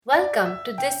Welcome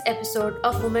to this episode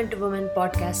of Woman to Woman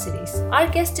podcast series. Our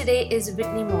guest today is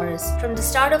Whitney Morris. From the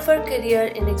start of her career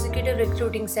in executive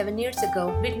recruiting 7 years ago,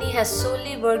 Whitney has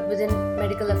solely worked within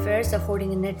medical affairs,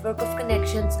 affording a network of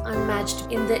connections unmatched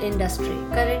in the industry.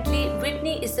 Currently,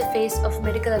 Whitney is the face of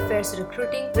medical affairs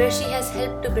recruiting, where she has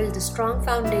helped to build a strong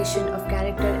foundation of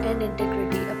character and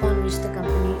integrity upon which the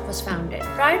company was founded.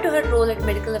 Prior to her role at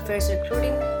Medical Affairs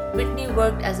Recruiting, Whitney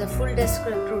worked as a full-desk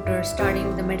recruiter,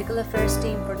 starting the medical affairs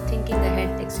team for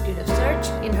ThinkingAhead Executive Search.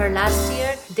 In her last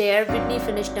year there, Whitney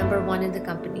finished number 1 in the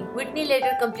company. Whitney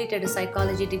later completed a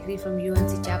psychology degree from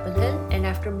UNC-Chapel Hill, and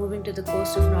after moving to the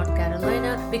coast of North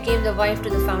Carolina, became the wife to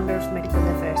the founder of Medical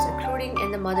Affairs Recruiting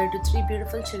and the mother to 3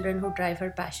 beautiful children who drive her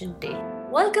passion daily.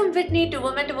 Welcome, Whitney, to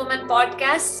Woman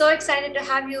podcast. So excited to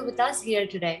have you with us here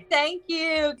today. Thank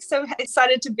you. So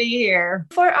excited to be here.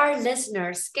 For our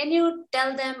listeners, can you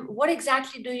tell them what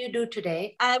exactly do you do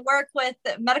today? I work with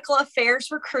Medical Affairs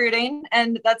Recruiting,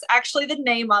 and that's actually the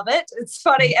name of it. It's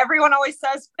funny. Everyone always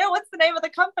says, no, what's the name of the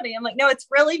company? I'm like, no, it's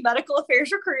really Medical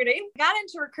Affairs Recruiting. Got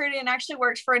into recruiting and actually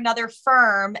worked for another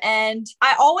firm. And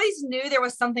I always knew there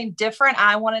was something different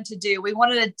I wanted to do. We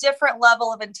wanted a different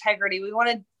level of integrity. We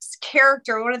wanted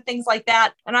character, one of things like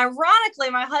that. And ironically,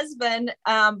 my husband,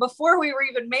 before we were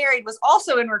even married, was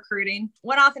also in recruiting,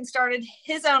 went off and started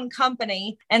his own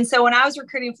company. And so when I was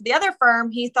recruiting for the other firm,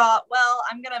 he thought, well,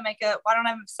 why don't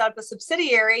I set up a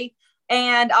subsidiary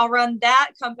and I'll run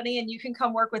that company and you can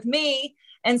come work with me.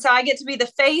 And so I get to be the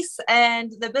face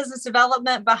and the business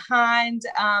development behind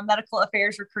medical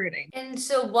affairs recruiting. And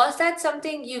so was that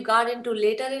something you got into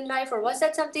later in life, or was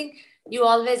that something you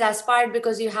always aspired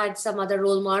because you had some other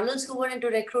role models who were into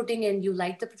recruiting and you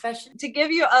liked the profession? To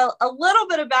give you a little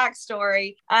bit of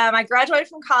backstory, I graduated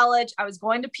from college. I was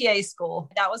going to PA school.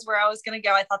 That was where I was going to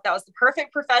go. I thought that was the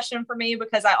perfect profession for me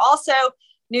because I also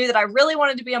knew that I really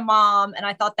wanted to be a mom. And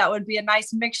I thought that would be a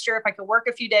nice mixture if I could work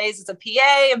a few days as a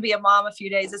PA and be a mom a few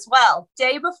days as well.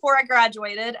 Day before I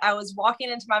graduated, I was walking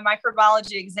into my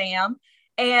microbiology exam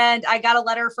and I got a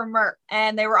letter from Merck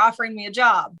and they were offering me a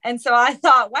job. And so I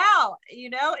thought, wow,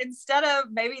 instead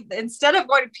of going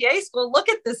to PA school, look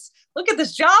at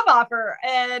this job offer.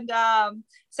 And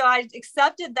so I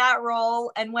accepted that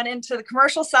role and went into the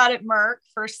commercial side at Merck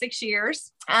for 6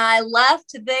 years. I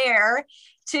left there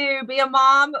to be a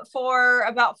mom for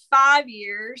about 5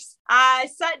 years. I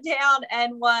sat down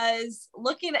and was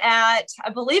looking at, I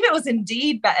believe it was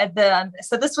Indeed then.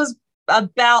 So this was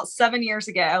about 7 years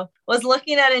ago, was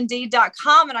looking at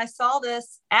Indeed.com and I saw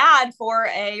this ad for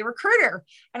a recruiter.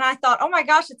 And I thought, oh my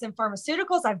gosh, it's in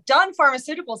pharmaceuticals. I've done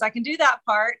pharmaceuticals. I can do that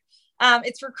part.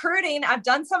 It's recruiting. I've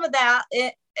done some of that.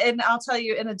 And I'll tell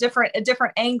you in a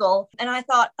different angle. And I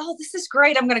thought, oh, this is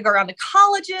great. I'm going to go around to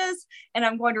colleges and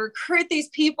I'm going to recruit these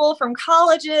people from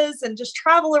colleges and just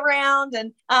travel around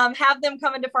and have them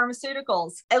come into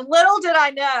pharmaceuticals. And little did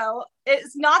I know,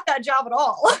 it's not that job at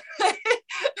all.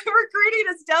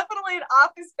 Recruiting is definitely an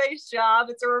office-based job.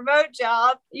 It's a remote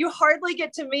job. You hardly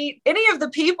get to meet any of the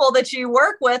people that you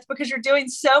work with because you're doing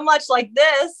so much like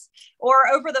this or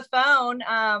over the phone.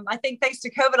 I think thanks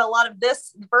to COVID, a lot of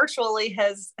this virtually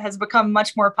has become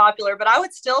much more popular, but I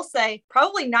would still say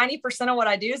probably 90% of what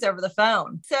I do is over the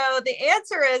phone. So the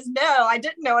answer is no, I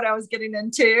didn't know what I was getting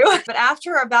into. But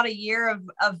after about a year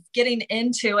of getting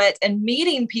into it and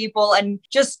meeting people and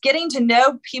just getting to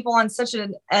know people on such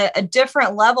a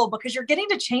different level, because you're getting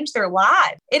to change their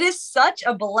lives. It is such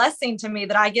a blessing to me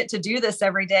that I get to do this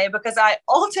every day because I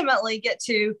ultimately get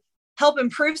to help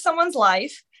improve someone's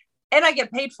life. And I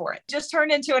get paid for it. Just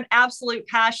turned into an absolute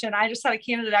passion. I just had a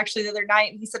candidate actually the other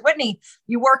night and he said, Whitney,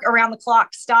 you work around the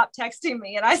clock. Stop texting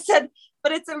me. And I said,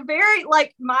 but it's a very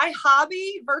my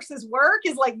hobby versus work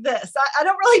is like this. I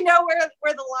don't really know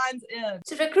where the lines end.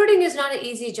 So recruiting is not an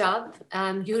easy job.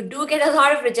 You do get a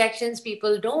lot of rejections.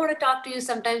 People don't want to talk to you,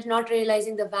 sometimes not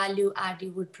realizing the value add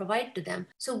you would provide to them.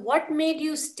 So what made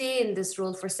you stay in this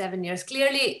role for 7 years?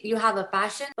 Clearly you have a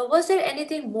passion, but was there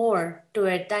anything more to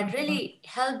it that really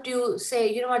helped you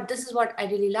say, you know what, this is what I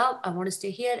really love. I want to stay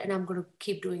here and I'm going to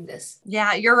keep doing this.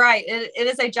 Yeah, you're right. It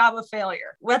is a job of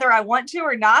failure. Whether I want to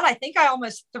or not, I think I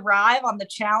almost thrive on the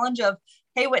challenge of,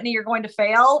 hey, Whitney, you're going to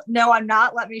fail. No, I'm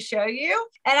not. Let me show you.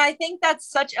 And I think that's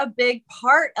such a big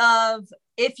part of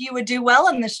if you would do well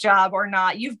in this job or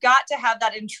not. You've got to have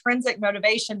that intrinsic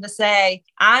motivation to say,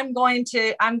 I'm going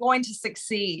to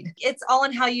succeed. It's all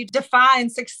in how you define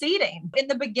succeeding. In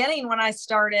the beginning, when I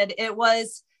started, it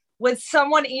was would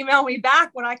someone email me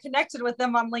back when I connected with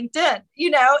them on LinkedIn.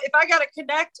 If I got to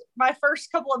connect my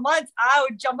first couple of months, I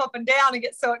would jump up and down and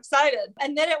get so excited.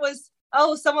 And then it was,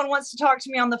 oh, someone wants to talk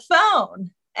to me on the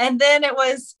phone. And then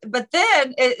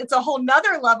it's a whole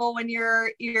nother level when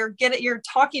you're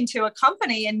talking to a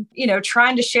company and,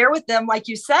 trying to share with them, like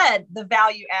you said, the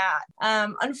value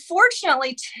add.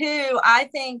 Unfortunately too, I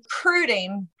think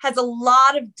recruiting has a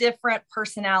lot of different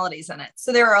personalities in it.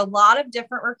 So there are a lot of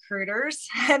different recruiters,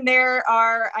 and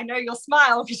I know you'll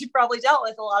smile because you probably dealt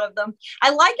with a lot of them. I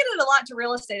liken it a lot to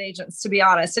real estate agents, to be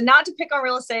honest, and not to pick on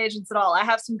real estate agents at all. I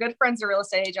have some good friends who are real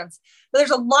estate agents, but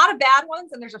there's a lot of bad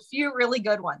ones and there's a few really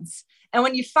good ones. And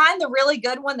when you find the really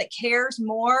good one that cares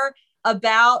more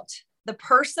about the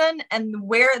person and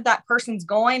where that person's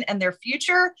going and their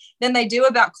future than they do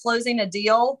about closing a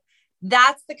deal,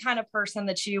 that's the kind of person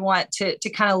that you want to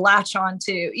kind of latch on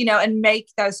to, and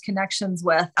make those connections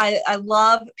with. I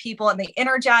love people and they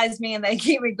energize me and they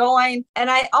keep me going. And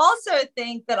I also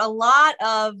think that a lot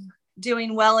of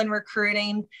doing well in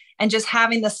recruiting and just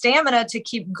having the stamina to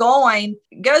keep going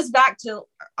goes back to,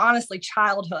 honestly,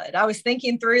 childhood. I was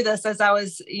thinking through this as I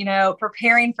was,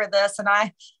 preparing for this. And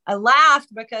I laughed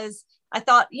because I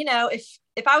thought,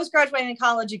 if I was graduating in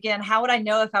college again, how would I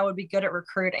know if I would be good at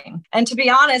recruiting? And to be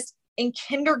honest, in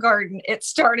kindergarten, it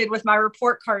started with my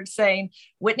report card saying,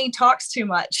 Whitney talks too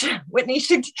much. Whitney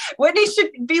should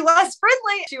be less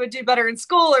friendly. She would do better in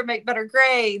school or make better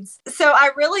grades. So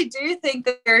I really do think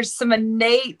that there's some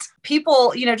innate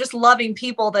people, just loving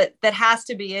people that has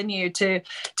to be in you to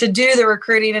do the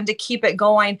recruiting and to keep it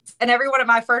going. And everyone at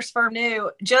my first firm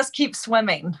knew, just keep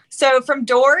swimming. So from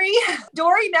Dory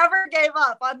never gave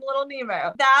up on little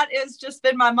Nemo. That has just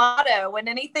been my motto. When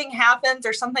anything happens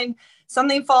or something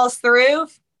falls through,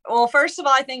 well, first of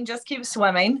all, I think just keep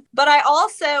swimming. But I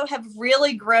also have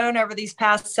really grown over these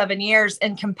past 7 years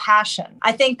in compassion.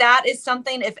 I think that is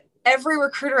something, if every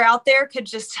recruiter out there could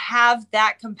just have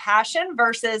that compassion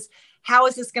versus how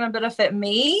is this going to benefit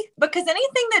me? Because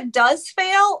anything that does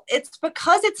fail, it's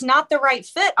because it's not the right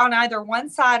fit on either one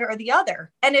side or the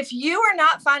other. And if you are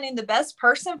not finding the best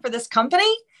person for this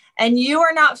company, and you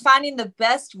are not finding the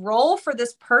best role for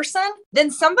this person,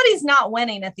 then somebody's not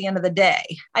winning at the end of the day.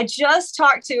 I just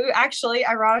talked to, actually,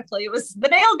 ironically, it was the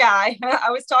nail guy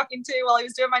I was talking to while he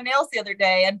was doing my nails the other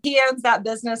day. And he owns that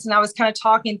business. And I was kind of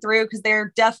talking through because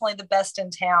they're definitely the best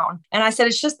in town. And I said,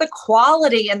 it's just the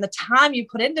quality and the time you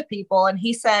put into people. And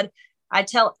he said, I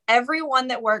tell everyone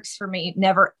that works for me,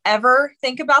 never, ever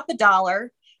think about the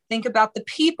dollar. Think about the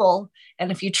people.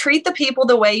 And if you treat the people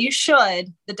the way you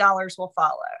should, the dollars will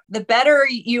follow. The better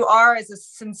you are as a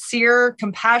sincere,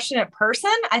 compassionate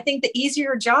person, I think the easier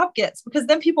your job gets, because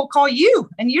then people call you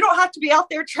and you don't have to be out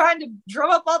there trying to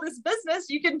drum up all this business.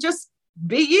 You can just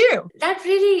be you. That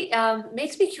really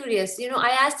makes me curious.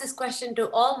 I asked this question to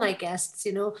all my guests,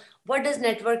 what does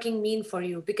networking mean for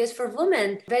you? Because for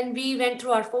women, when we went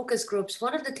through our focus groups,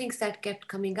 one of the things that kept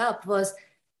coming up was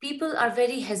people are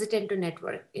very hesitant to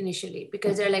network initially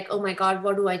because they're like, oh my God,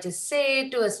 what do I just say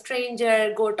to a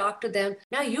stranger? Go talk to them.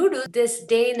 Now you do this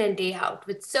day in and day out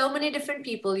with so many different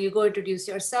people. You go introduce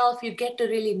yourself. You get to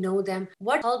really know them.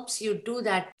 What helps you do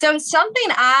that? So something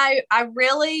I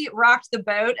really rocked the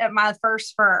boat at my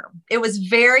first firm. It was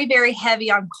very, very heavy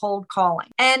on cold calling.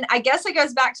 And I guess it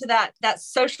goes back to that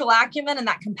social acumen and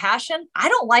that compassion. I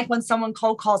don't like when someone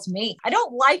cold calls me. I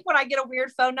don't like when I get a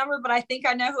weird phone number, but I think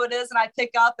I know who it is and I pick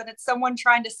up and it's someone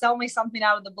trying to sell me something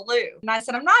out of the blue. And I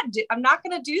said, I'm not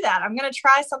going to do that. I'm going to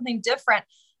try something different,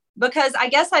 because I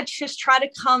guess I just try to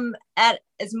come at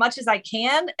as much as I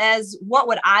can as what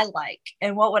would I like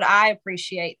and what would I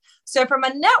appreciate. So from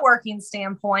a networking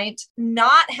standpoint,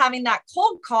 not having that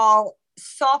cold call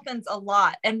softens a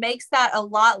lot and makes that a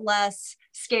lot less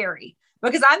scary.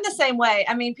 Because I'm the same way.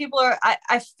 I mean,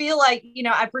 I feel like,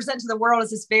 I present to the world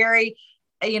as this very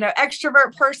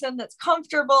extrovert person that's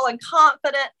comfortable and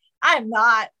confident. I'm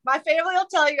not. My family will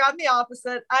tell you I'm the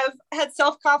opposite. I've had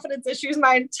self-confidence issues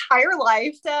my entire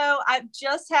life. So I've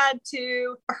just had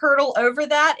to hurdle over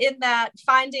that in that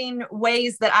finding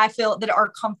ways that I feel that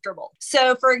are comfortable.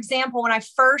 So for example, when I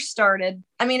first started,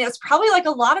 it's probably like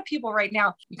a lot of people right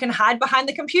now, you can hide behind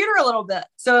the computer a little bit.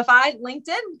 So if I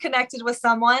LinkedIn connected with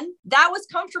someone, that was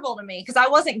comfortable to me because I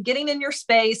wasn't getting in your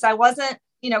space. I wasn't,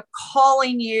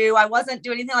 calling you. I wasn't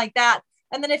doing anything like that.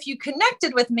 And then if you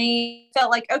connected with me, felt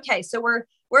like, okay, so we're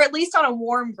at least on a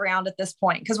warm ground at this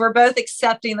point because we're both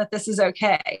accepting that this is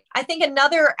okay. I think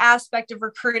another aspect of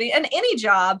recruiting and any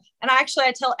job, and I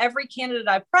tell every candidate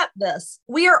I prep this,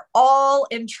 we are all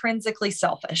intrinsically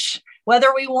selfish,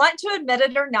 whether we want to admit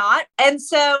it or not. And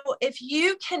so if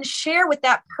you can share with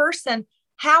that person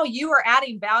how you are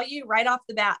adding value right off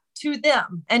the bat to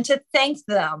them, and to thank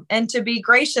them and to be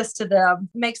gracious to them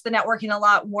makes the networking a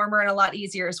lot warmer and a lot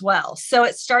easier as well. So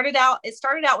it started out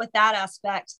with that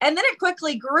aspect, and then it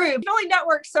quickly grew. The only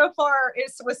network so far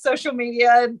is with social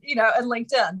media and, and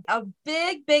LinkedIn. A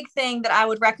big thing that I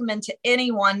would recommend to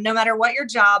anyone, no matter what your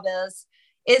job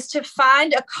is to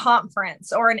find a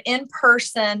conference or an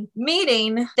in-person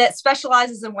meeting that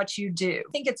specializes in what you do.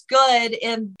 I think it's good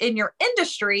in your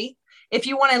industry if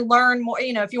you want to learn more,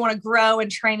 if you want to grow and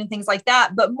train and things like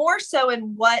that, but more so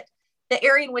in what the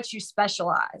area in which you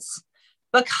specialize.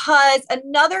 Because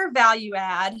another value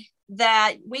add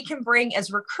that we can bring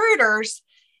as recruiters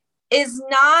is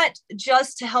not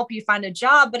just to help you find a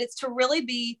job, but it's to really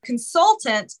be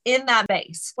consultant in that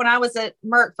base. When I was at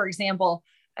Merck, for example,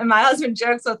 and my husband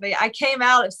jokes with me, I came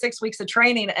out of 6 weeks of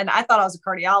training and I thought I was a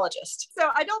cardiologist. So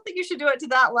I don't think you should do it to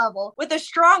that level. With a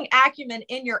strong acumen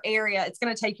in your area, it's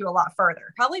going to take you a lot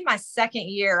further. Probably my second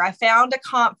year, I found a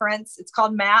conference. It's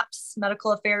called MAPS,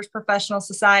 Medical Affairs Professional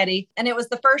Society. And it was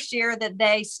the first year that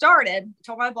they started. I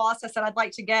told my boss, I said, I'd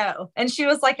like to go. And she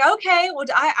was like, okay, well,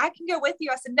 I can go with you.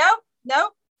 I said, no,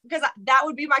 because that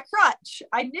would be my crutch.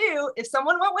 I knew if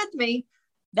someone went with me,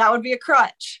 that would be a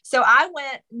crutch. So I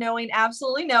went knowing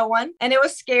absolutely no one, and it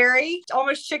was scary.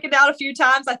 Almost chickened out a few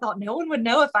times. I thought no one would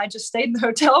know if I just stayed in the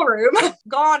hotel room.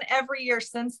 Gone every year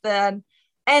since then.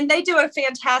 And they do a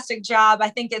fantastic job. I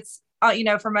think it's,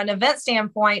 from an event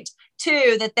standpoint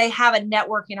too, that they have a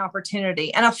networking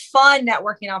opportunity and a fun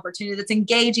networking opportunity that's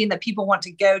engaging, that people want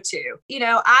to go to.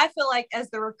 I feel like as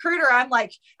the recruiter, I'm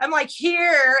like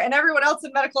here, and everyone else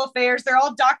in medical affairs, they're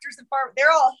all doctors and pharmacists,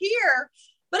 they're all here.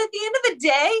 But at the end of the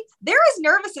day, they're as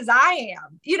nervous as I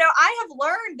am. I have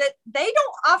learned that they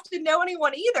don't often know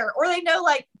anyone either, or they know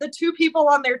like the two people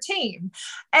on their team.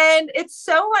 And it's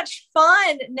so much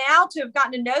fun now to have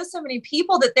gotten to know so many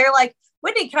people that they're like,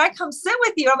 Whitney, can I come sit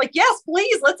with you? I'm like, yes,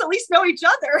 please. Let's at least know each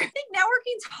other. I think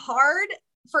networking's hard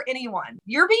for anyone.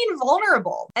 You're being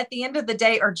vulnerable. At the end of the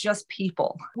day, are just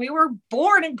people. We were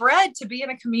born and bred to be in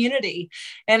a community.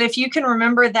 And if you can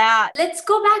remember that. Let's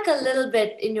go back a little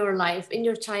bit in your life, in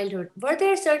your childhood. Were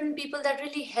there certain people that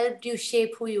really helped you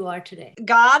shape who you are today?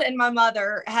 God and my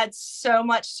mother had so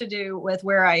much to do with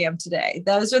where I am today.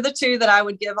 Those are the two that I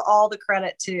would give all the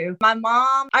credit to. My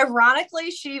mom,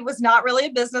 ironically, she was not really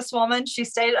a businesswoman. She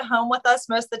stayed at home with us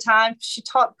most of the time. She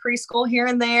taught preschool here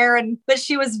and there, but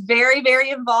she was very,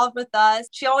 very involved with us.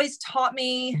 She always taught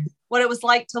me what it was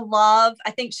like to love.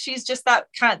 I think she's just that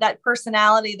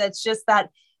personality that's just that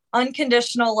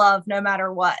unconditional love no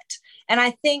matter what. And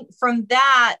I think from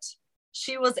that,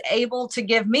 she was able to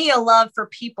give me a love for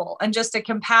people and just a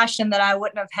compassion that I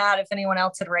wouldn't have had if anyone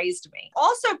else had raised me.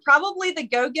 Also, probably the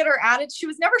go-getter attitude. She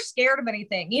was never scared of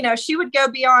anything. She would go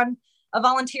be on a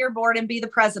volunteer board and be the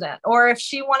president. Or if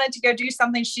she wanted to go do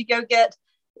something, she'd go get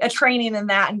a training in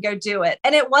that and go do it.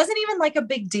 And it wasn't even like a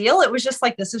big deal. It was just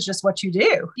like, this is just what you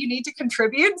do. You need to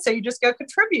contribute. So you just go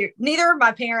contribute. Neither of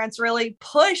my parents really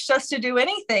pushed us to do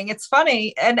anything. It's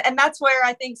funny. And that's where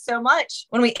I think so much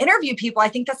when we interview people, I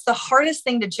think that's the hardest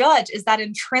thing to judge is that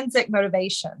intrinsic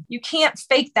motivation. You can't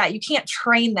fake that. You can't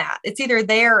train that. It's either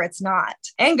there or it's not.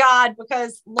 And God,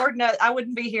 because Lord knows I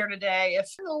wouldn't be here today if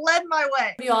it led my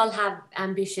way. We all have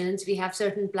ambitions. We have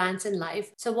certain plans in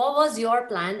life. So what was your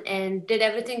plan, and did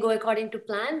everything go according to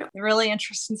plan? Really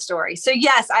interesting story. So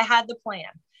yes, I had the plan.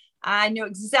 I knew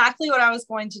exactly what I was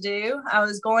going to do. I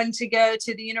was going to go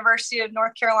to the University of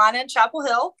North Carolina in Chapel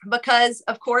Hill because,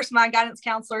 of course, my guidance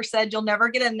counselor said, you'll never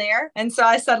get in there. And so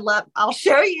I said, I'll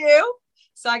show you.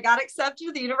 So I got accepted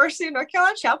to the University of North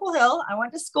Carolina, Chapel Hill. I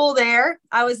went to school there.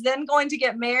 I was then going to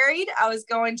get married. I was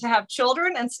going to have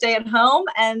children and stay at home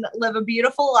and live a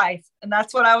beautiful life. And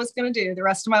that's what I was going to do the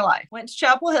rest of my life. Went to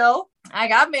Chapel Hill. I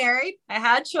got married. I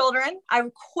had children. I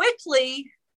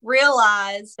quickly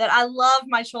realized that I love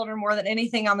my children more than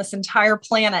anything on this entire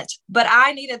planet, but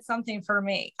I needed something for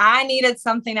me. I needed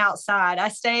something outside. I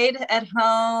stayed at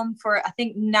home for, I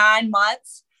think, 9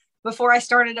 months before I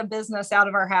started a business out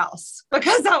of our house,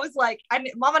 because I was like,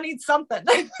 Mama needs something,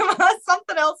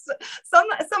 something else,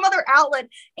 some other outlet.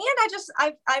 And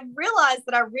I realized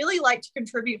that I really like to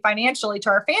contribute financially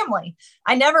to our family.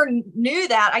 I never knew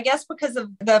that, I guess, because of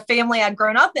the family I'd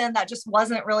grown up in, that just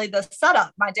wasn't really the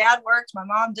setup. My dad worked, my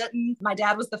mom didn't. My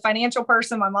dad was the financial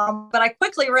person, but I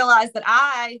quickly realized that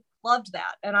I loved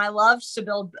that. And I loved to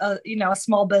build a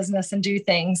small business and do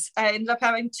things. I ended up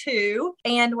having 2.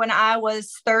 And when I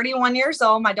was 31 years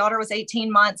old, my daughter was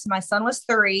 18 months, my son was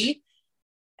 3.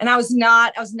 And I was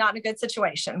not in a good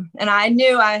situation. And I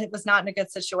knew I was not in a good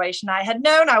situation. I had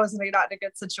known I was not in a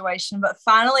good situation. But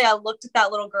finally I looked at that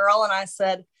little girl and I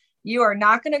said, You are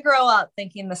not going to grow up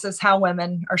thinking this is how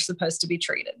women are supposed to be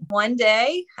treated. One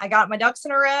day I got my ducks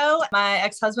in a row. My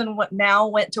ex-husband now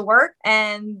went to work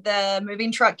and the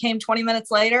moving truck came 20 minutes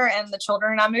later and the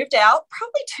children and I moved out.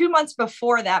 Probably 2 months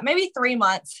before that, maybe 3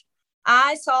 months.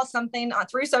 I saw something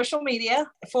through social media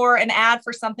for an ad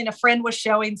for something. A friend was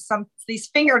showing these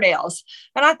fingernails.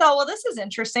 And I thought, well, this is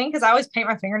interesting because I always paint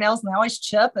my fingernails and they always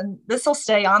chip and this will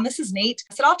stay on. This is neat.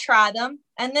 I said, I'll try them.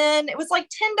 And then it was like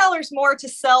 $10 more to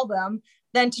sell them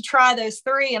than to try those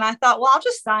 3. And I thought, well, I'll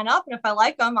just sign up. And if I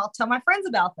like them, I'll tell my friends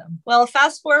about them. Well,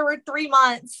 fast forward 3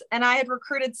 months and I had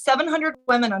recruited 700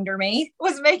 women under me,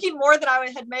 was making more than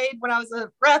I had made when I was a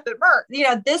rep at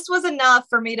Merck. This was enough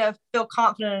for me to feel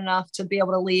confident enough to be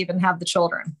able to leave and have the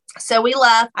children. So we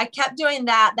left. I kept doing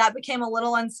that. That became a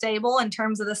little unstable in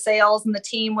terms of the sales and the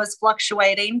team was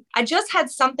fluctuating. I just had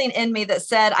something in me that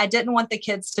said I didn't want the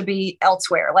kids to be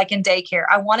elsewhere, like in daycare.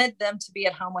 I wanted them to be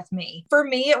at home with me. For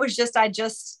me, it was just,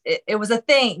 it was a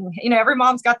thing. Every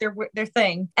mom's got their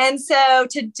thing. And so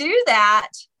to do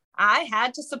that, I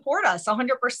had to support us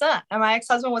 100%. And my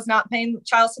ex-husband was not paying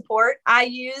child support. I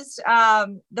used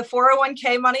the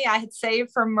 401k money I had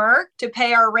saved from Merck to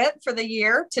pay our rent for the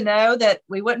year to know that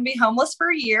we wouldn't be homeless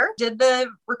for a year. Did the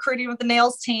recruiting with the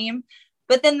nails team,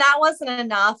 but then that wasn't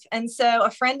enough. And so a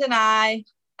friend and I,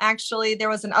 actually, there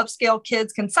was an upscale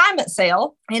kids consignment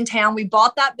sale in town. We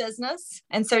bought that business.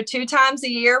 And so 2 times a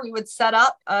year, we would set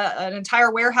up an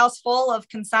entire warehouse full of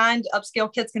consigned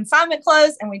upscale kids consignment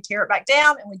clothes, and we tear it back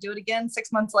down and we do it again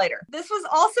 6 months later. This was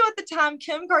also at the time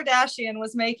Kim Kardashian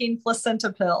was making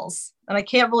placenta pills. And I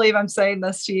can't believe I'm saying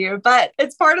this to you, but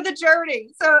it's part of the journey.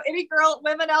 So any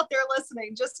women out there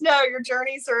listening, just know your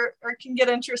journeys can get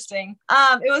interesting.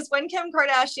 It was when Kim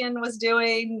Kardashian was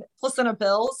doing placenta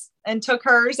pills and took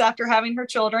hers after having her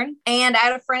children. And I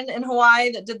had a friend in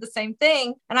Hawaii that did the same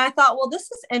thing. And I thought, well,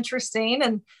 this is interesting.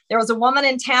 And there was a woman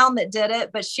in town that did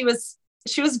it, but she was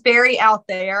very out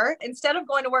there. Instead of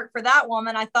going to work for that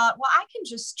woman, I thought, well, I can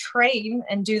just train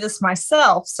and do this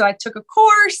myself. So I took a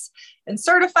course and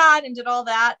certified and did all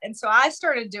that. And so I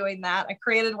started doing that. I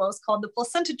created what was called the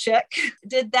Placenta Chick.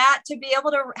 Did that to be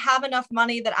able to have enough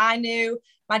money that I knew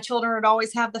my children would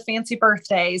always have the fancy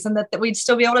birthdays and that we'd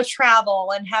still be able to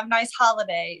travel and have nice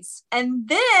holidays. And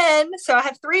then, so I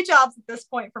have 3 jobs at this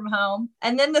point from home.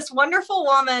 And then this wonderful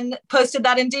woman posted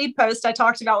that Indeed post I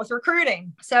talked about with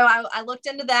recruiting. So I looked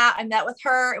into that. I met with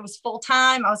her. It was full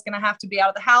time. I was going to have to be out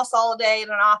of the house all day in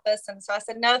an office. And so I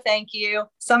said, no, thank you.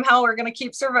 Somehow we're going to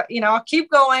keep I'll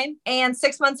keep going. And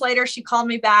 6 months later, she called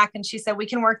me back and she said, we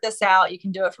can work this out. You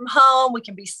can do it from home.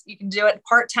 You can do it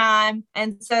part-time.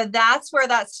 And so that's where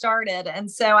that started. And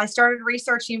so I started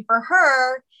researching for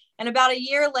her. And about a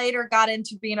year later, got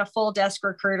into being a full desk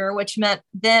recruiter, which meant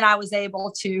then I was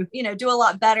able to, do a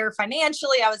lot better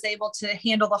financially. I was able to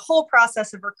handle the whole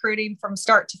process of recruiting from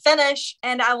start to finish.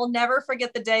 And I will never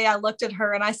forget the day I looked at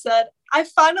her and I said, I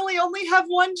finally only have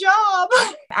one job.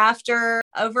 After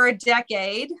over a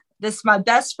decade, my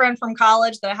best friend from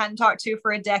college that I hadn't talked to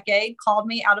for a decade called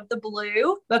me out of the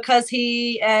blue because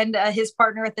he and his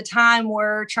partner at the time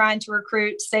were trying to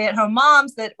recruit stay-at-home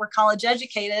moms that were college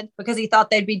educated because he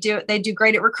thought they'd do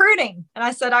great at recruiting. And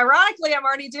I said, ironically, I'm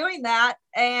already doing that.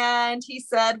 And he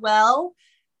said, well,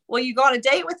 will you go on a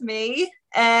date with me?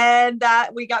 And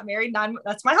that we got married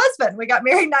that's my husband. We got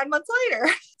married 9 months later.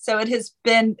 So it has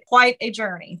been quite a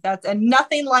journey. And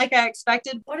nothing like I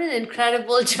expected. What an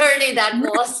incredible journey that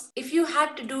was. If you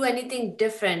had to do anything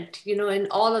different, in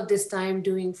all of this time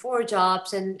doing 4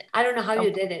 jobs, and I don't know how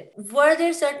you did it, were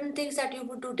there certain things that you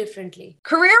would do differently?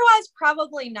 Career-wise,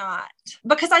 probably not.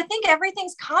 Because I think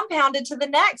everything's compounded to the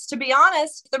next. To be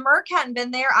honest, if the Merck hadn't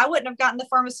been there, I wouldn't have gotten the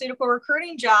pharmaceutical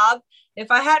recruiting job. If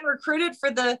I hadn't recruited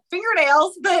for the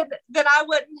fingernails, then I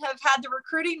wouldn't have had the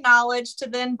recruiting knowledge to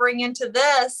then bring into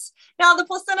this. Now, the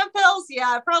placenta pills, yeah,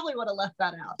 I probably would have left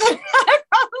that out. I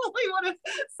probably would have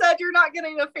said, you're not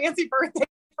getting a fancy birthday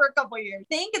for a couple of years.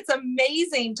 I think it's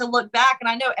amazing to look back. And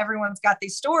I know everyone's got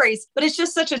these stories, but it's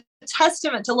just such a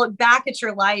testament to look back at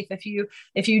your life if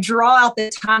you draw out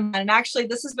the time. And actually,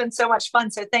 this has been so much fun.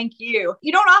 So thank you.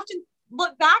 You don't often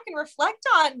look back and reflect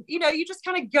on, you just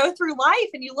kind of go through life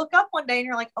and you look up one day and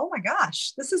you're like, oh my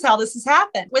gosh, this is how this has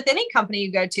happened. With any company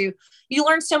you go to, you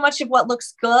learn so much of what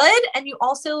looks good. And you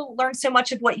also learn so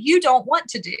much of what you don't want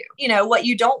to do, what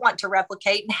you don't want to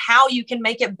replicate and how you can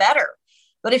make it better.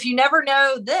 But if you never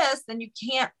know this, then you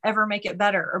can't ever make it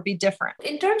better or be different.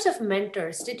 In terms of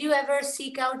mentors, did you ever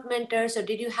seek out mentors, or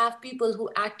did you have people who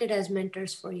acted as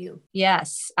mentors for you?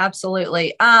 Yes,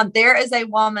 absolutely. There is a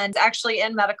woman actually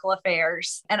in medical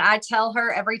affairs, and I tell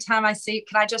her every time I see,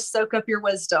 can I just soak up your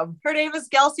wisdom? Her name is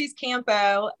Gelsey's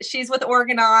Campo. She's with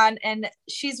Organon, and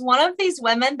she's one of these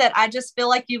women that I just feel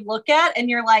like you look at and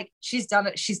you're like, she's done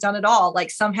it. She's done it all.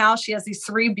 Like somehow she has these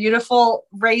 3 beautiful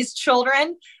raised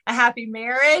children, a happy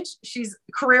marriage. She's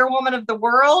career woman of the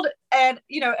world. And,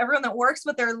 everyone that works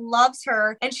with her loves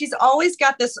her. And she's always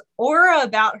got this aura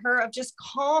about her of just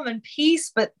calm and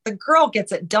peace, but the girl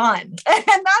gets it done. And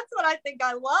that's what I think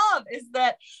I love, is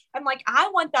that I'm like, I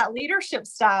want that leadership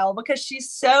style because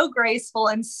she's so graceful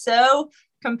and so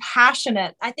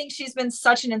compassionate. I think she's been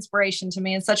such an inspiration to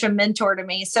me and such a mentor to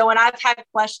me. So when I've had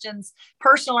questions,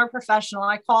 personal or professional,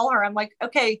 I call her. I'm like,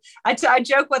 okay, I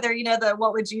joke with her, the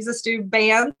What Would Jesus Do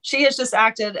band. She has just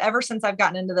acted ever since I've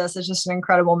gotten into this as just an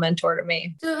incredible mentor to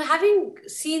me. So having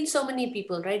seen so many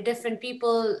people, right? Different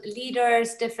people,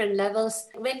 leaders, different levels,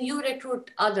 when you recruit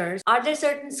others, are there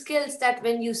certain skills that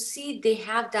when you see they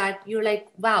have that, you're like,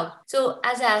 wow. So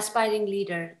as an aspiring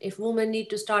leader, if women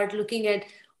need to start looking at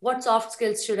what soft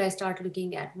skills should I start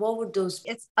looking at? What would those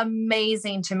be? It's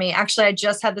amazing to me. Actually, I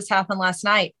just had this happen last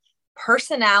night.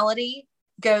 Personality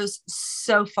goes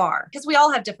so far because we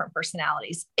all have different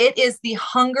personalities. It is the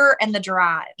hunger and the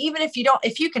drive. Even if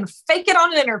you can fake it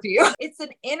on an interview, it's an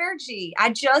energy.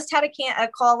 I just had a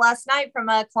call last night from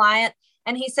a client,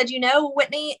 and he said,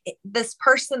 Whitney, this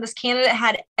candidate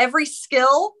had every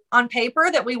skill on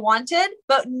paper that we wanted,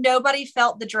 but nobody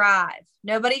felt the drive.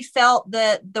 Nobody felt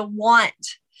the want.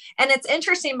 And it's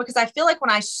interesting because I feel like when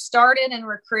I started in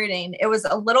recruiting, it was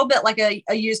a little bit like a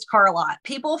used car lot.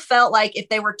 People felt like if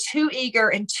they were too eager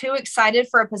and too excited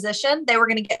for a position, they were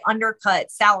going to get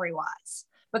undercut salary wise,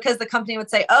 because the company would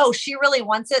say, oh, she really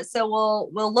wants it, so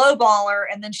we'll lowball her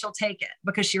and then she'll take it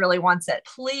because she really wants it.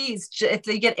 Please, if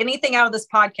they get anything out of this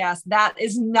podcast, that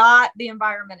is not the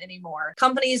environment anymore.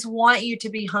 Companies want you to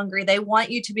be hungry. They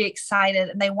want you to be excited,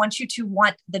 and they want you to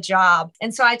want the job.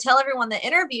 And so I tell everyone that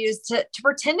interviews to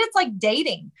pretend it's like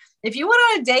dating. If you went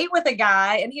on a date with a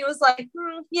guy and he was like,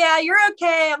 yeah, you're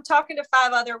okay, I'm talking to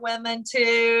 5 other women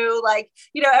too. Like,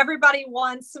 everybody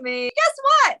wants me. Guess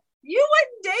what? You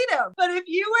wouldn't date him. But if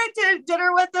you went to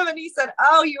dinner with him and he said,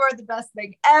 oh, you are the best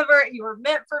thing ever, you were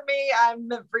meant for me, I'm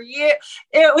meant for you,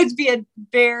 it would be a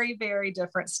very, very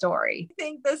different story. I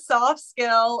think the soft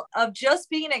skill of just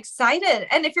being excited.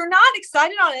 And if you're not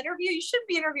excited on an interview, you shouldn't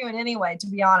be interviewing anyway, to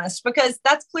be honest, because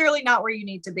that's clearly not where you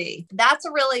need to be. That's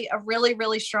a really,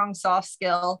 really strong soft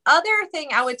skill. Other thing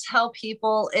I would tell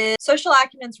people is social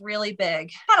acumen's really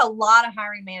big. I had a lot of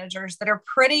hiring managers that are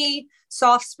pretty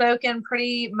soft-spoken,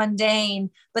 pretty mundane,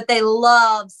 but they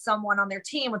love someone on their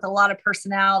team with a lot of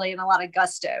personality and a lot of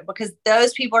gusto, because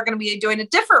those people are going to be doing a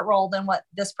different role than what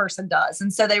this person does.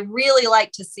 And so they really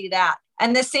like to see that.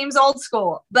 And this seems old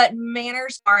school, but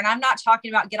manners are, and I'm not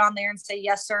talking about get on there and say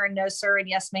yes, sir, and no, sir, and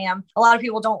yes, ma'am. A lot of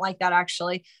people don't like that,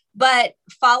 actually. But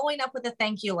following up with a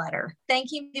thank you letter,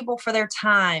 thanking people for their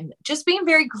time, just being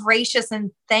very gracious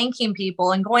and thanking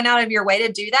people and going out of your way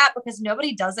to do that, because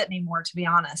nobody does it anymore, to be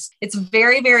honest. It's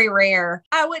very, very rare.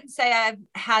 I wouldn't say I've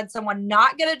had someone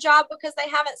not get a job because they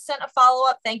haven't sent a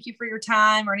follow-up thank you for your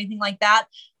time or anything like that.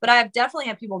 But I've definitely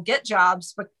had people get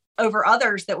jobs over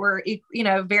others that were,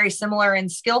 very similar in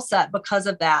skill set because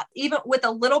of that, even with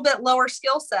a little bit lower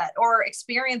skill set or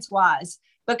experience wise,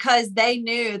 because they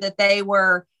knew that they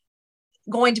were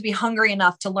going to be hungry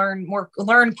enough to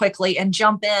learn quickly and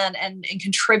jump in and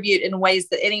contribute in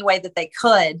any way that they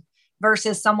could,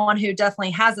 versus someone who definitely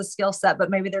has a skill set,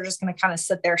 but maybe they're just going to kind of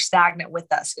sit there stagnant with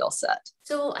that skill set.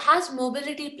 So has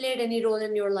mobility played any role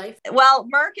in your life? Well,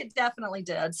 Merck, it definitely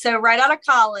did. So right out of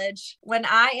college, when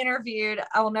I interviewed,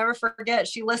 I will never forget,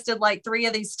 she listed like 3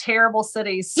 of these terrible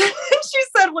cities. She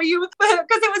said,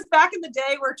 because it was back in the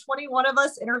day where 21 of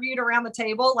us interviewed around the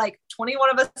table, like 21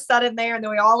 of us sat in there and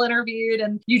then we all interviewed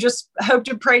and you just hoped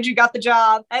and prayed you got the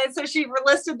job. And so she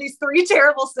listed these 3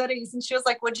 terrible cities and she was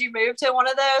like, would you move to one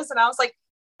of those? And I was like,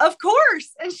 of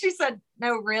course. And she said,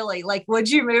 no, really, like, would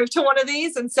you move to one of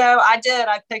these? And so I did.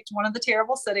 I picked one of the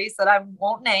terrible cities that I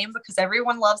won't name because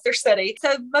everyone loves their city.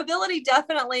 So mobility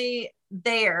definitely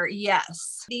there.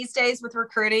 Yes. These days with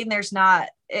recruiting, there's not,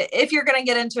 if you're going to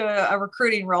get into a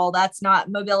recruiting role,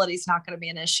 mobility is not going to be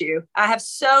an issue. I have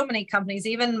so many companies,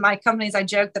 even my companies I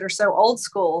joke that are so old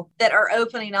school, that are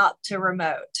opening up to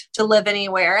remote, to live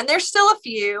anywhere. And there's still a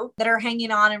few that are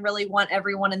hanging on and really want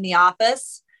everyone in the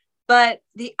office. But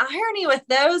the irony with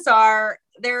those are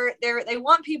they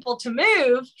want people to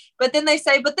move, but then they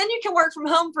say, but then you can work from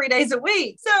home 3 days a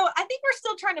week. So I think we're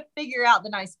still trying to figure out the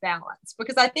nice balance,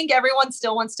 because I think everyone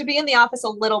still wants to be in the office a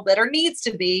little bit, or needs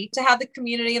to be, to have the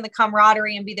community and the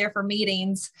camaraderie and be there for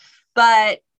meetings,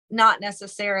 but not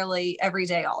necessarily every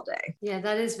day, all day. Yeah,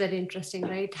 that is very interesting,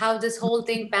 right? How this whole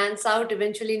thing pans out,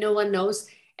 eventually no one knows.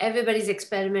 Everybody's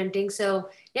experimenting. So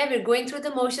yeah, we're going through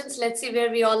the motions. Let's see where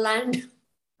we all land.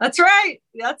 That's right.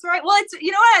 That's right. Well, it's,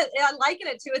 you know what, I liken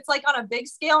it to, it's like on a big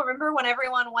scale. Remember when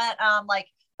everyone went like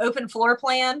open floor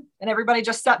plan and everybody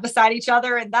just sat beside each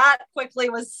other, and that quickly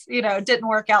was, didn't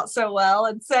work out so well.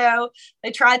 And so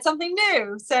they tried something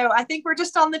new. So I think we're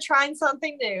just on the trying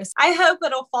something new. I hope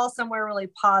it'll fall somewhere really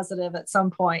positive at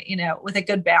some point, with a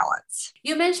good balance.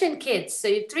 You mentioned kids. So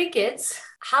you have 3 kids.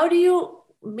 How do you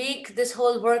make this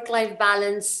whole work-life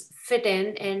balance fit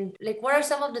in, and like what are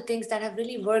some of the things that have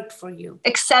really worked for you?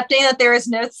 Accepting that there is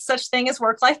no such thing as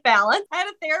work-life balance. I had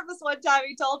a therapist one time,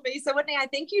 he told me, he said, Whitney, I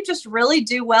think you just really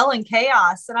do well in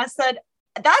chaos. And I said,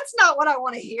 that's not what I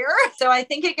want to hear. So I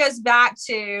think it goes back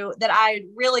to that I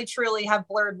really, truly have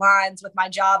blurred lines with my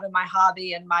job and my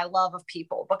hobby and my love of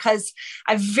people, because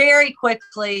I very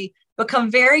quickly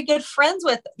become very good friends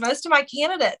with most of my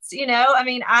candidates.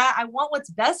 I want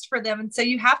what's best for them. And so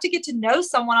you have to get to know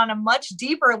someone on a much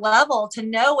deeper level to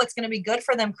know what's going to be good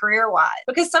for them career-wise.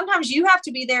 Because sometimes you have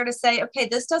to be there to say, okay,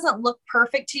 this doesn't look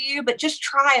perfect to you, but just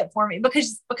try it for me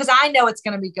because I know it's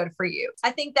going to be good for you. I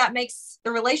think that makes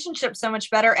the relationship so much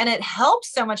better, and it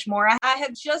helps so much more. I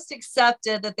have just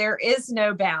accepted that there is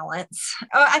no balance.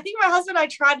 I think my husband and I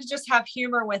tried to just have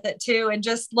humor with it too, and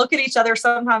just look at each other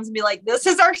sometimes and be like, this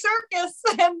is our circus.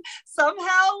 And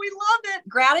somehow we love it.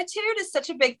 Gratitude is such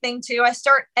a big thing too. I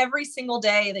start every single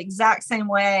day the exact same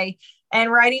way. And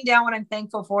writing down what I'm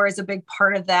thankful for is a big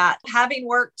part of that. Having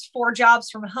worked 4 jobs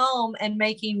from home and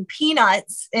making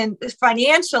peanuts and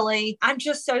financially, I'm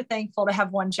just so thankful to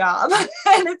have one job.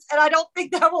 and I don't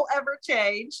think that will ever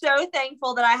change. So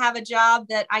thankful that I have a job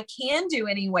that I can do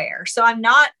anywhere. So I'm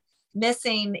not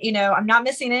missing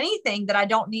anything that I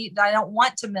don't need, that I don't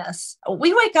want to miss.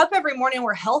 We wake up every morning,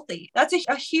 we're healthy. That's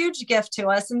a huge gift to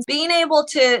us. And being able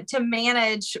to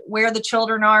manage where the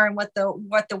children are and what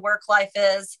the work life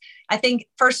is, I think,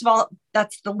 first of all,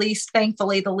 that's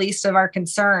thankfully the least of our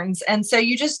concerns. And so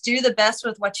you just do the best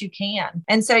with what you can.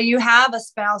 And so you have a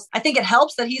spouse. I think it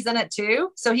helps that he's in it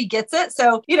too. So he gets it.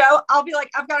 So, I'll be like,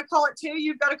 I've got to call it 2.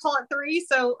 You've got to call it 3.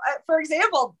 So for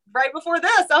example, right before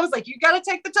this, I was like, you got to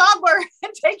take the toddler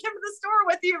and take him to the store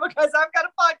with you because I've got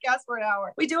a podcast for an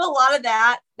hour. We do a lot of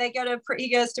that. He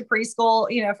goes to preschool,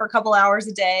 for a couple hours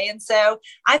a day. And so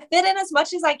I fit in as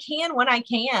much as I can when I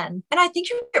can. And I think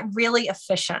you get really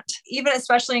efficient, even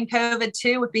especially in COVID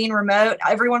too, with being remote,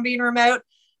 everyone being remote.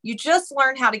 You just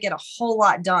learn how to get a whole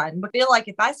lot done. But I feel like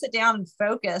if I sit down and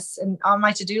focus and on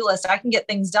my to-do list, I can get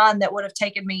things done that would have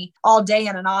taken me all day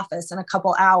in an office in a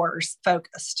couple hours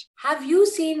focused. Have you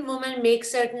seen women make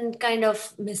certain kind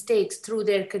of mistakes through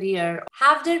their career?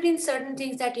 Have there been certain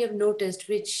things that you have noticed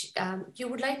which you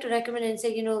would like to recommend and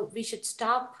say, we should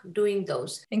stop doing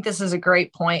those? I think this is a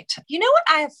great point. You know what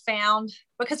I have found?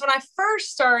 Because when I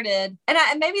first started,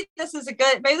 and maybe this is a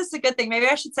good thing. Maybe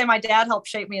I should say my dad helped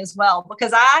shape me as well,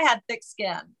 because I had thick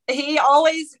skin. He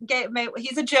always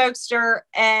he's a jokester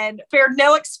and spared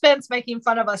no expense making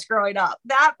fun of us growing up.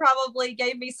 That probably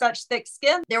gave me such thick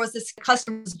skin. There was this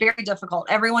customer who was very difficult.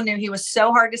 Everyone knew he was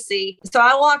so hard to see. So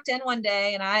I walked in one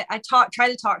day and I tried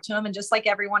to talk to him, and just like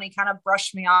everyone, he kind of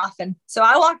brushed me off. And so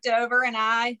I walked over and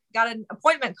I got an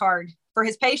appointment card for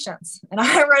his patients, and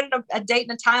I wrote a date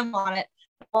and a time on it.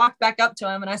 Walked back up to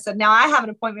him and I said, now I have an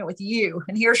appointment with you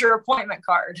and here's your appointment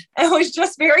card. And it was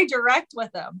just very direct with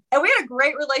him. And we had a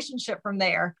great relationship from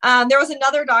there. There was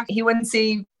another doctor, he wouldn't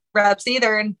see reps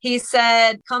either. And he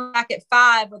said, come back at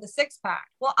 5 with a 6-pack.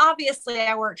 Well, obviously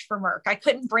I worked for Merck. I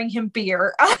couldn't bring him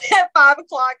beer at 5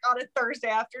 o'clock on a Thursday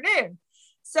afternoon.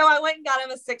 So I went and got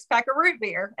him a 6-pack of root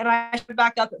beer, and I showed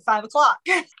back up at 5 o'clock.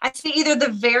 I see either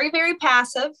the very, very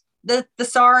passive, the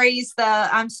sorries, the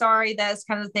I'm sorry, this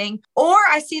kind of thing. Or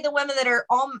I see the women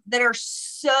that are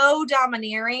so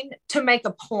domineering to make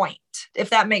a point, if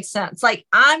that makes sense. Like,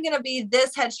 I'm going to be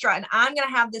this headstrong and I'm going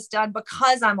to have this done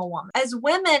because I'm a woman. As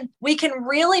women, we can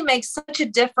really make such a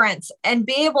difference and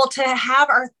be able to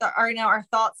have our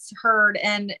thoughts heard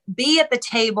and be at the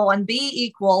table and be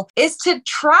equal, is to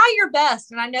try your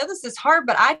best. And I know this is hard,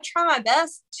 but I try my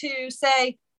best to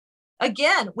say,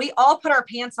 again, we all put our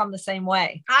pants on the same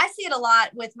way. I see it a lot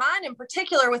with mine, in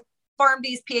particular with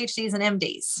PharmDs, PhDs, and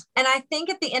MDs. And I think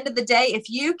at the end of the day, if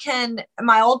you can,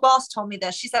 my old boss told me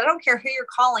this. She said, I don't care who you're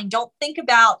calling. Don't think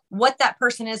about what that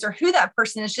person is or who that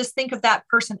person is. Just think of that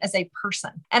person as a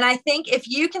person. And I think if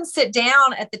you can sit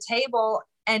down at the table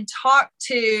and talk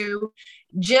to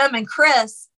Jim and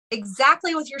Chris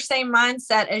exactly with your same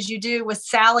mindset as you do with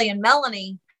Sally and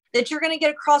Melanie, that you're going to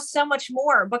get across so much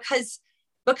more because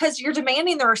you're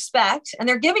demanding the respect and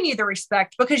they're giving you the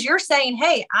respect because you're saying,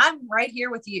 hey, I'm right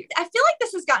here with you. I feel like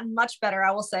this has gotten much better,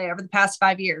 I will say, over the past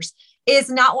 5 years, is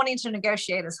not wanting to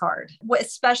negotiate as hard,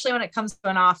 especially when it comes to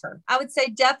an offer. I would say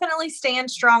definitely stand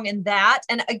strong in that.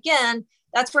 And again,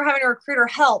 that's where having a recruiter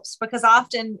helps, because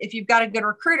often if you've got a good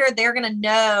recruiter, they're going to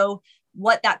know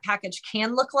what that package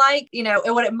can look like, and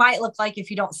what it might look like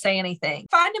if you don't say anything.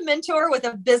 Find a mentor with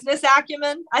a business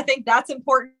acumen. I think that's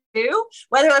important too,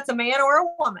 whether that's a man or a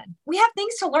woman. We have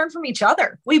things to learn from each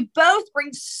other. We both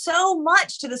bring so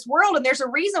much to this world, and there's a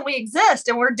reason we exist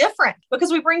and we're different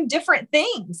because we bring different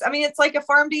things. I mean, it's like a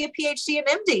PharmD, a PhD,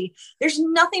 and MD. There's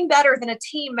nothing better than a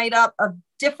team made up of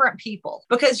different people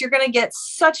because you're going to get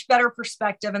such better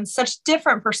perspective and such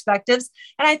different perspectives.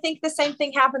 And I think the same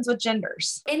thing happens with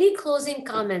genders. Any closing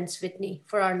comments, Whitney,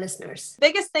 for our listeners?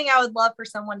 Biggest thing I would love for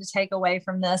someone to take away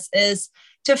from this is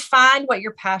to find what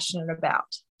you're passionate about.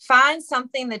 Find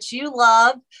something that you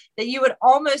love that you would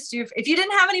almost do if you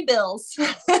didn't have any bills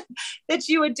that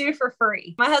you would do for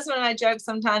free. My husband and I joke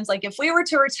sometimes, like, if we were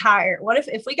to retire, what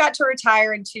if we got to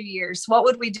retire in 2 years, what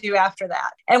would we do after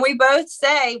that? And we both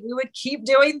say we would keep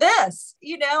doing this.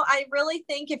 I really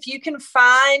think if you can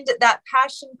find that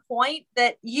passion point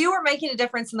that you are making a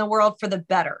difference in the world for the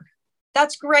better.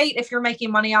 That's great if you're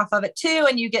making money off of it too,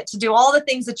 and you get to do all the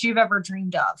things that you've ever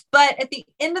dreamed of. But at the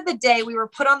end of the day, we were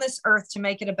put on this earth to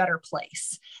make it a better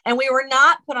place. And we were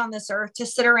not put on this earth to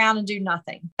sit around and do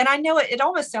nothing. And I know it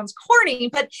almost sounds corny,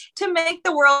 but to make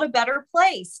the world a better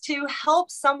place, to help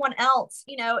someone else.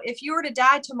 If you were to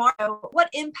die tomorrow, what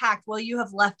impact will you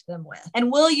have left them with?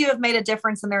 And will you have made a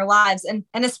difference in their lives? And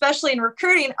especially in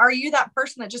recruiting, are you that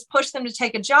person that just pushed them to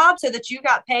take a job so that you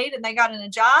got paid and they got in a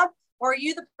job? Or are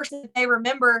you the person that they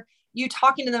remember you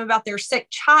talking to them about their sick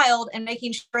child and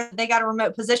making sure that they got a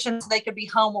remote position so they could be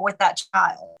home with that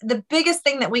child? The biggest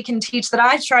thing that we can teach, that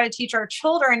I try to teach our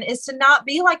children, is to not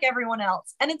be like everyone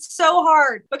else. And it's so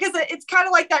hard because it's kind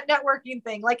of like that networking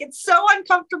thing. Like, it's so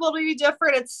uncomfortable to be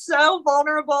different. It's so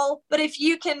vulnerable. But if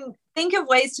you can think of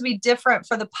ways to be different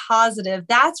for the positive,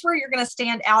 that's where you're going to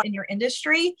stand out in your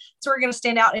industry. So we're going to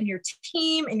stand out in your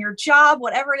team, in your job,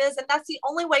 whatever it is. And that's the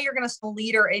only way you're going to be a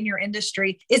leader in your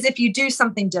industry, is if you do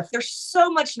something different. There's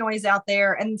so much noise out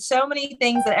there and so many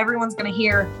things that everyone's going to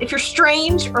hear. If you're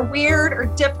strange or weird or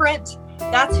different,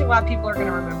 that's why people are going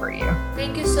to remember you.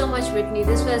 Thank you so much, Whitney.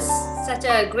 This was such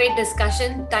a great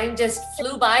discussion. Time just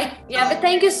flew by. Yeah, but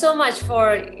thank you so much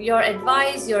for your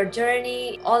advice, your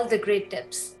journey, all the great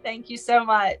tips. Thank you so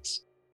much.